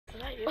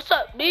What's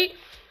up, B?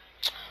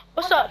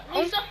 What's up,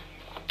 Lisa?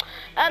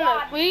 I'm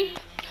a B.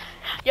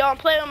 Yo, I'm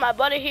playing with my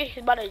buddy here.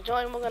 He's about to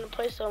join. We're gonna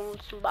play some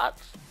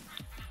bots.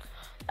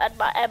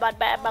 Adbot.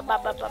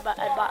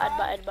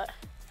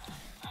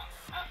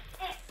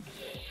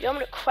 Yo, I'm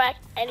gonna crack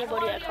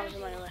anybody that comes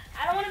in my way.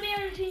 I don't want to be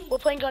on the team. We're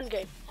playing gun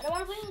game. I don't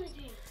want to play on the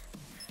team.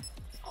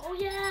 Oh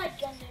yeah,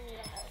 gun game.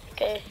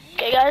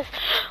 Okay, guys.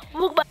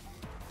 Look back.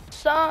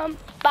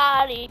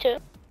 Somebody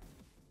to.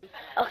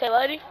 Okay,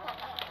 buddy.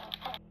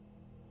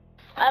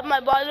 I have my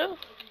brother.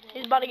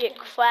 He's about to get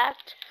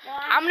cracked.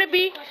 I'm gonna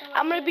be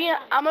on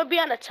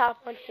the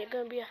top one. You're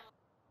gonna be a.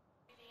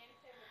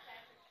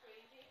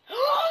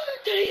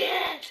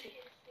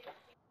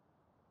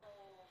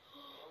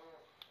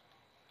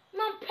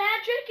 Mom,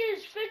 Patrick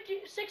is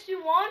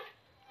 61.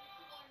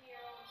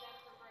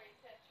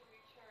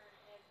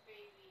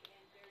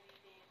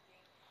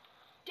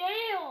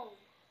 Damn.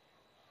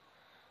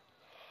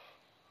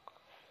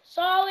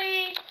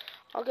 Sorry.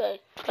 Okay,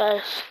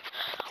 guys.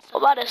 We're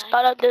about to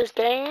start up this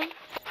game,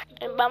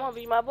 and I'm gonna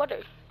be my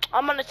brother.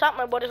 I'm on the top,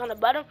 my brother's on the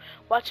bottom.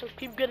 Watch him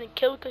keep getting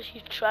killed because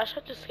he's trash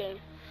at this game.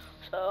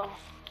 So,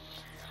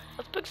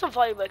 let's pick some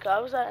volleyball. I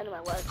was at the end of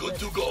my life. Good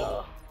to go.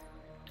 So.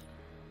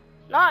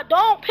 Nah,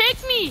 don't pick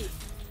me!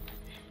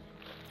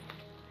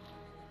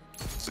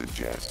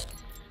 Suggest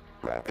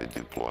rapid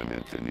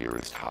deployment to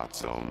nearest hot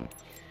zone.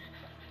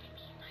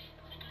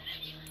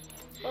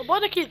 My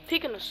brother keeps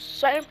picking the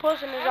same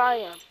person as I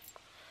am.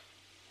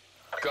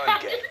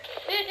 Gun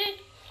game.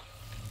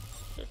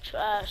 You're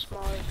trash,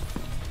 man.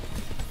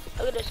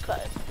 Look at this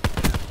cut.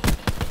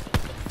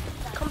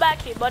 Come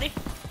back here, buddy.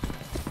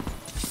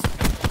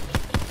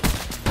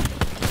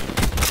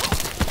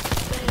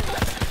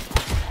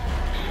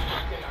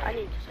 I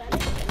need this.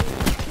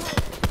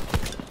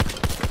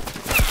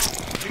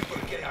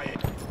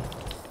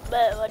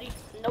 Bet, buddy.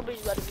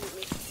 Nobody's about to beat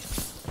me.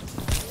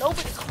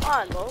 Nobody. Come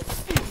on, bro.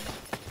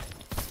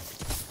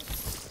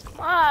 Come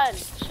on.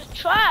 This is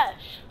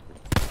trash.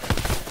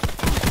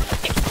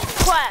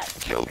 Quack.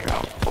 Kill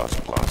count ++.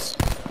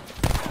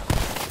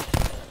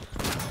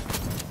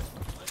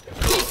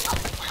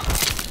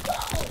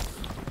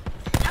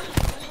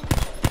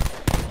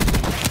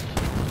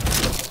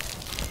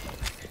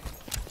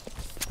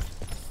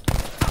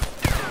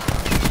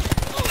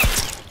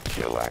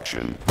 Kill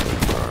action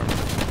confirmed.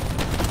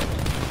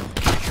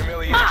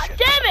 Humiliation. Ah,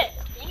 damn it!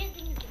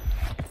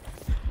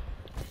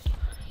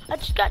 I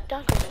just got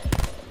dunked with it.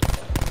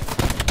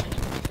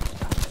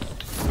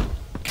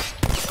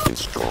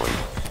 Destroyed.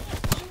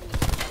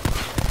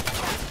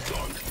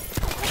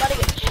 I'm about to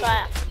get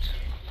trapped.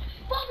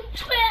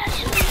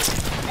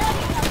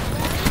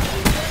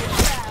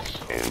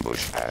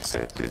 Ambush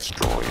asset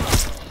destroyed.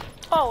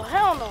 Oh,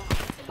 hell no.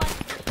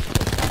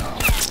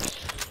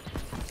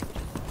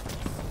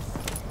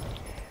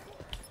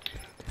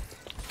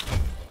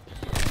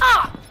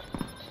 Ah!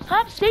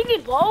 Stop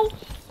singing, bro.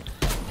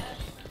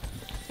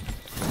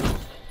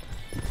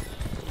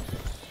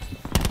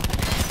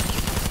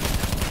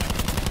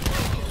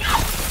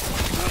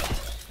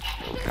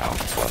 Count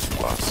 ++.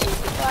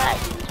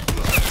 Right.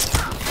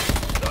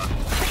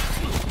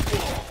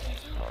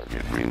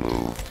 Target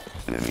removed.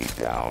 Enemy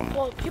down.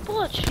 Bro, people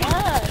are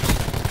trash.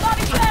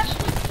 Bobby trash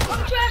me.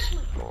 Bobby trash me.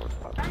 Lord,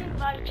 I need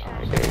Bobby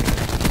trash. A.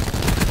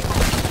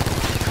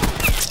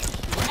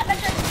 I bet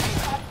you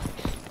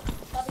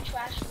Bobby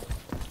trash me.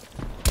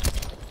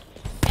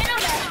 And I'm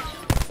trash too.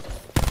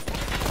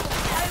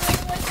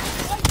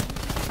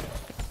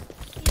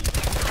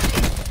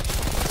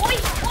 Oi,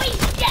 oi,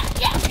 yeah.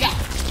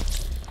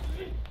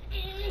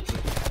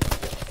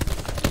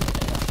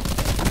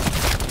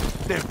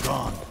 They're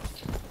gone.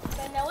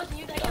 Man, that wasn't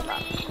you that killed me.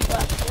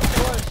 But it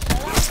was. That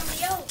was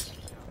somebody else.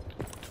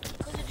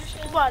 Cause it just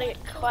You about to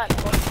get clapped,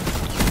 bro.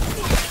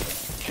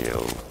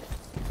 Kill.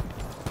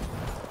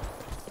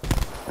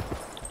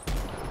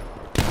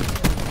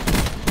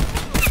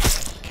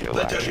 Kill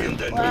Let action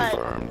them in.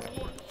 confirmed.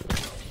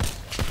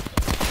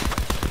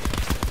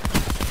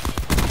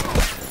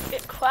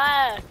 Get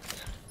cracked.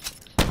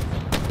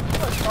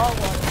 What's dog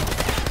water?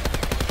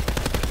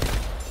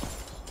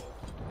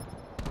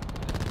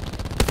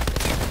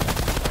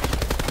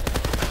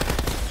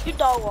 You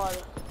dog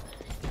water.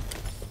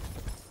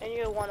 And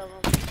you're one of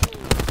them.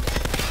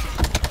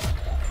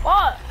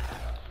 What?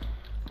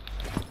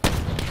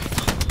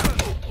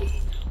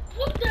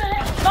 what the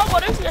heck? Dog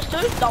water? Yes,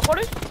 dude. Dog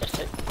water? Yes,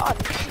 dude. Oh,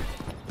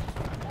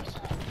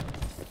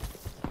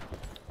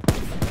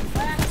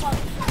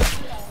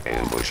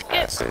 Ambush get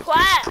asset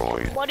cracked,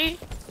 destroyed. buddy.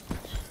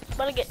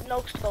 Better get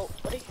no scope,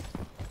 buddy.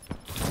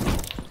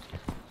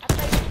 I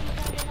thought you were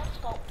gonna get no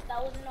scope. That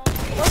wasn't no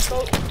scope. No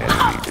scope. Enemy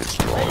Right in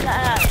destroyed. the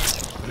ass.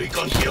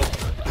 Recon kill.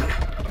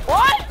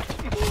 What?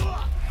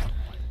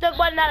 That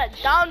boy not a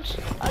down.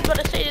 I was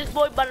gonna say this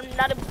boy, but I'm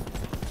not a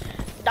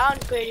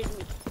downgraded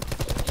me.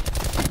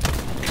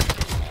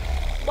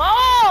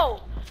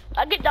 Whoa!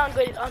 I get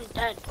downgraded, I'm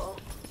dead, bro.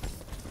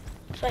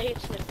 I hate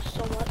Smith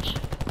so much.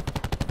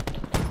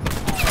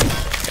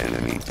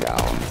 Enemy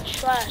down.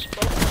 Trash,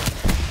 bro.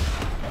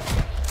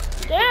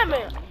 Damn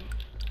it!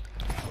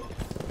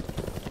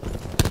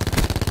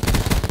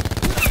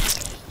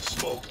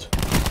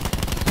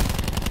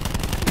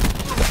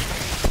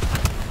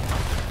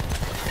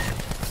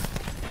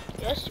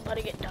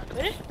 Gotta get down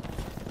with it.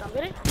 Down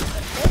with it.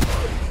 That's it.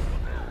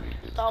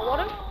 Salt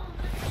water.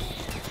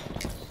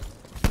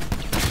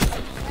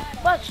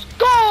 Let's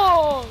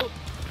go!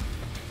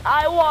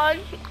 I won.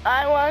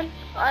 I won.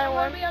 I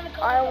won.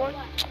 I won.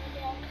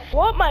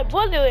 What my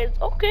brother is?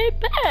 Okay,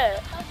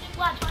 bet.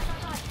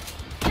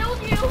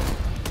 Killed you.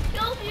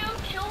 Killed you.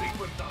 Killed.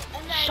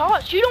 And then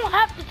Shots. You don't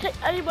have to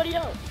take anybody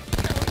out.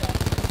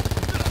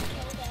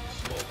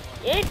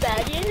 You ain't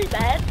bad. You ain't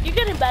bad. You're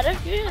getting better.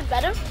 You're getting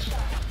better.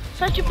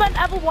 Since you've been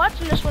ever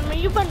watching this with me,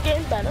 you've been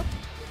getting better.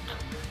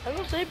 I'm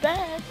gonna say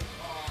bad,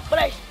 but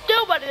I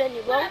still better than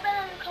you, bro. I've been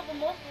on a couple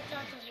multiple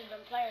times since you've been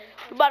playing.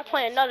 We're about to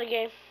play another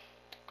game.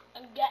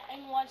 And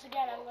once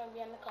again, I'm going to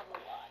be on the couple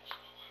watch.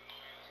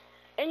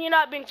 And you're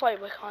not being played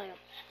with, I am.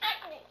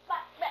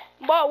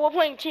 But we're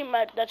playing team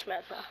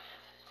deathmatch now.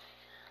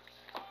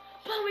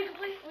 But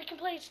we can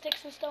play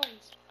sticks and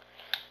stones.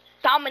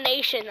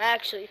 Domination,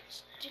 actually.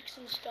 Sticks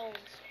and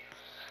stones.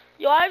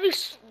 Yo, I have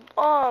these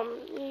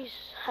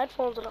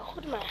headphones that are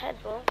holding my head,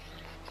 bro.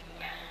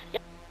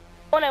 Yeah.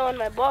 When I won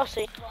my boss,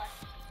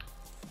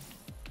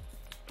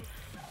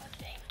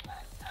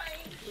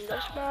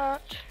 deathmatch.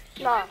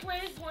 Nah.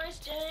 Play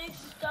sticks and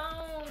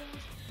stones.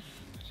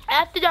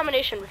 After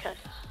domination, we can.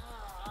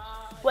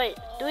 Wait,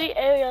 3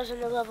 areas in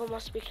the level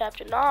must be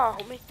captured. Nah,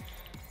 homie.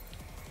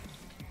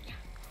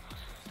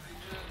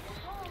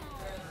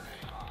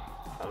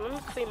 Let me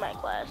clean my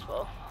glass,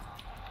 bro.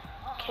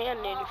 Can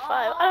 85.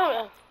 I don't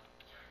know.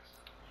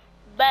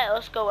 Bet,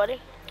 let's go, buddy.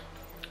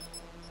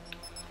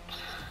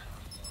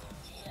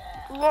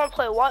 We want to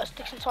play what?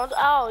 Sticks and stones?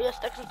 Oh, yeah,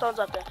 sticks and stones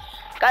up there.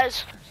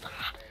 Guys,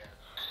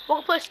 we're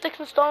going to play sticks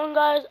and stones,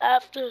 guys,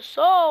 after.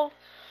 So,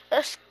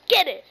 let's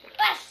get it.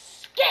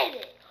 Let's get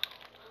it.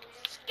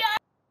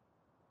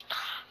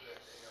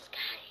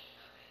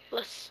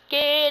 Let's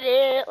get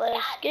it.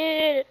 Let's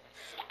get it.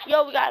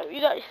 Yo, we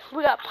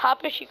got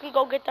poppers. You can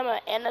go get them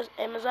at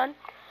Amazon.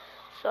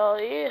 So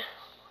yeah,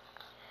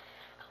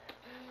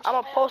 I'm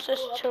gonna post this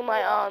to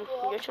my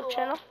YouTube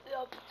channel.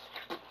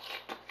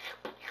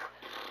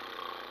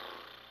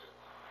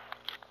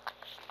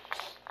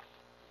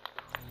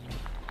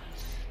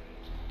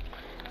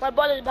 My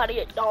brother's about to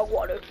get dog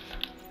water.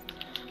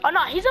 Oh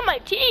no, he's on my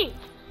team.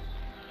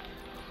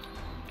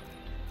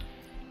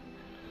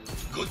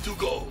 Good to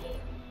go.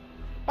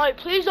 Wait,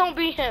 please don't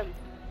beat him.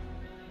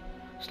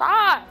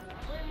 Stop.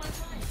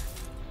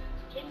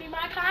 Can be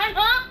my kind,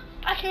 huh?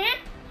 I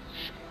can't?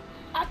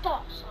 I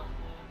thought so.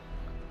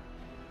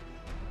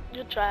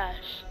 You're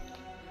trash.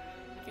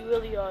 You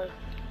really are.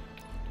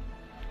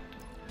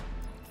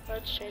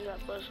 Let's change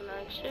that person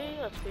actually.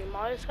 Let's be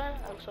Mario's guy.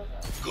 I'm so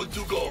Good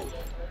to go.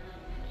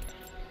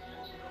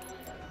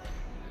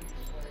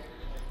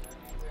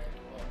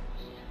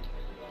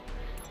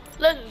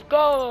 Let's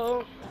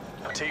go.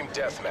 Team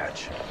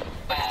deathmatch.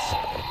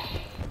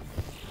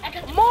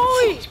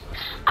 Molly!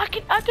 I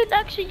can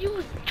actually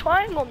use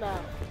triangle now.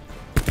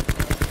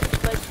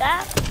 Like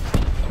that.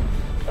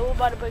 And we're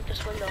about to break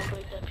this window and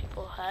break that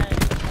people's head.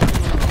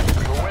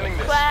 We're winning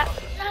this. Crap.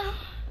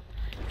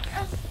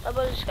 My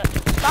brother just got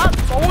stop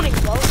moaning,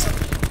 bro.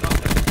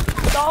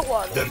 Dog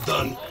water. They're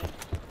done.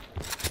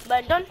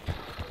 Man done.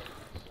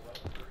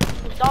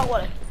 Dog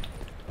water.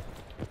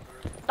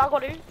 Dog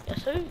water.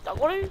 Yes sir. Dog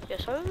water.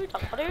 Yes sir.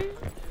 Dog water.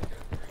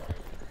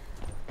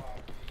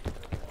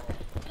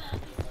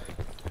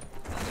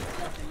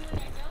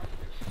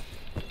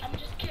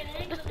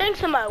 This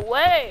thing's in my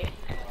way.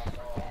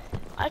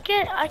 I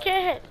can't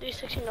hit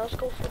 360 no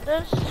scope for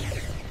this.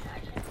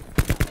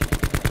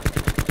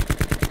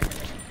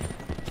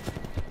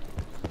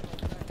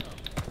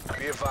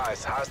 Be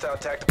advised, hostile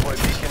attack deploy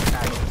beacon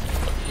active.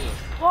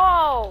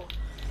 Whoa!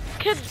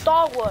 Kid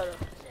dog water.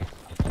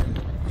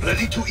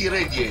 Ready to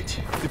irradiate.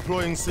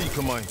 Deploying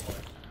seeker mine.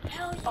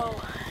 Oh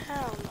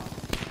hell no.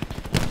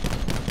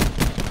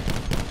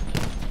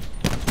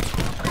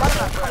 Why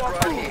did I come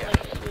off Right here.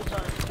 like 3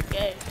 times?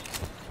 Okay.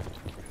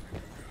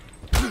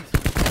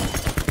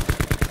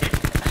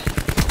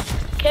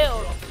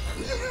 Killed.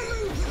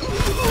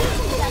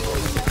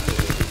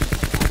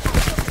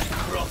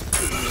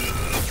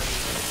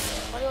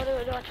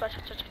 Wait,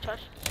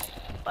 trash.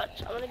 But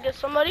I'm gonna get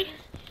somebody.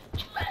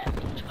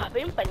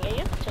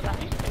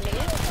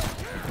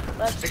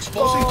 Let's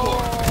Exposing go.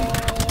 core.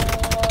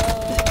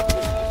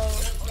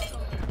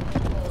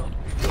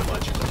 Your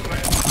magical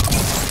ram.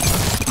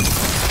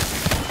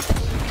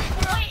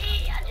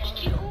 I just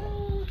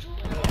killed you.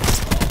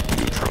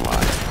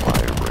 Neutralize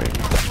fire ring.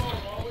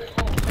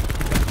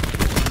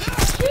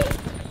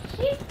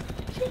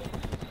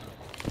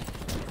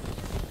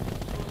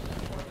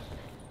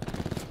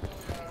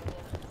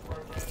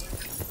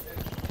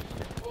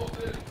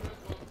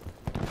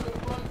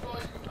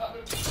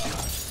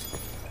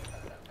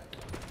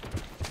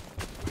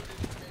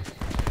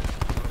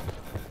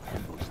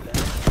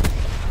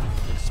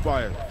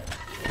 Expired.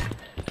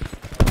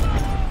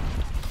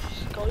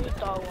 Let's go, you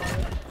dog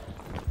water.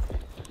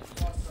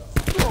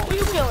 Who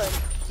you killing?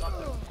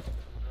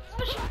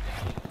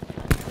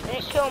 You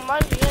ain't killing my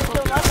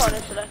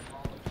water today.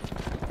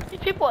 These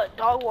people are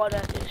dog water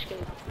at this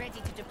game.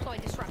 Ready to deploy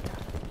disruptor.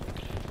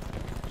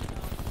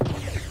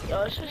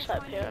 Yo, it's just my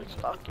parents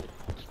talking.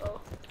 So,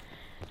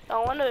 I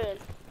wonder.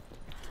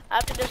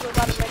 After this, we're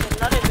about to make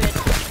another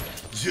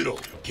vid. Zero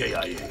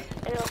KIA. And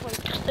it's like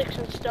sticks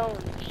and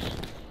stones.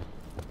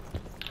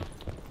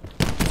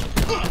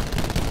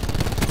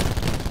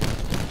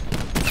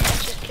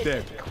 Let's just kick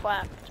Dead. it.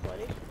 Clap,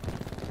 buddy.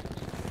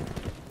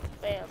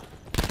 Bam.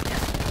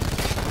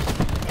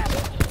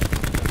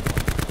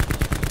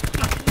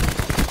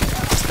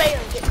 Bam,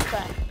 get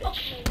cracked,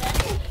 bitch.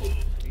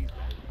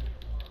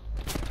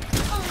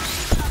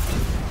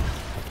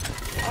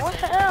 Oh,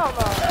 hell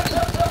no.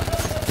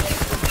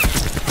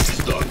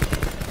 He's done.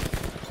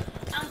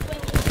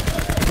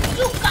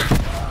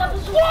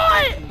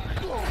 What?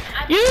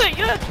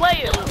 You're a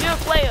player. You're a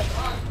player.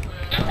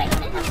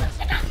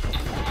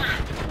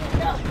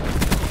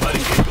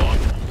 Barricade gone.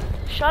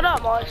 Shut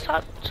up, Molly.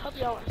 Stop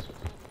yelling. C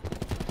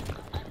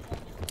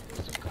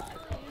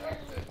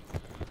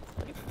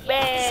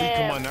Bam.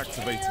 command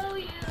activated.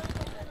 Three.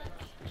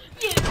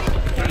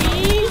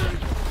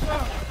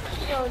 What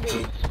she gonna do?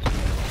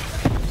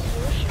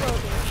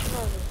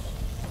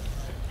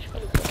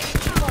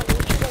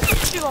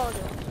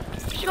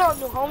 What she gonna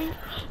do, homie?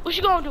 What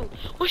she gonna do?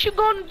 What she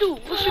gonna do?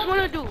 What she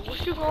gonna do? What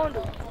she gonna do?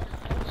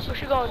 What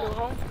she gonna do,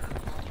 homie?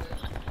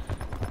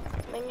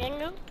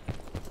 Mangango?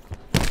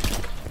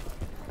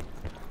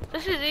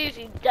 This is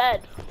easy.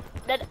 Dead.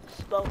 Dead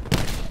expo.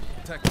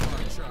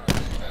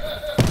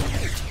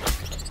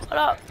 Hold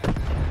up.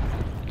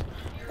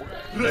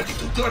 Ready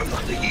to turn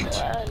up the heat.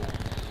 Well,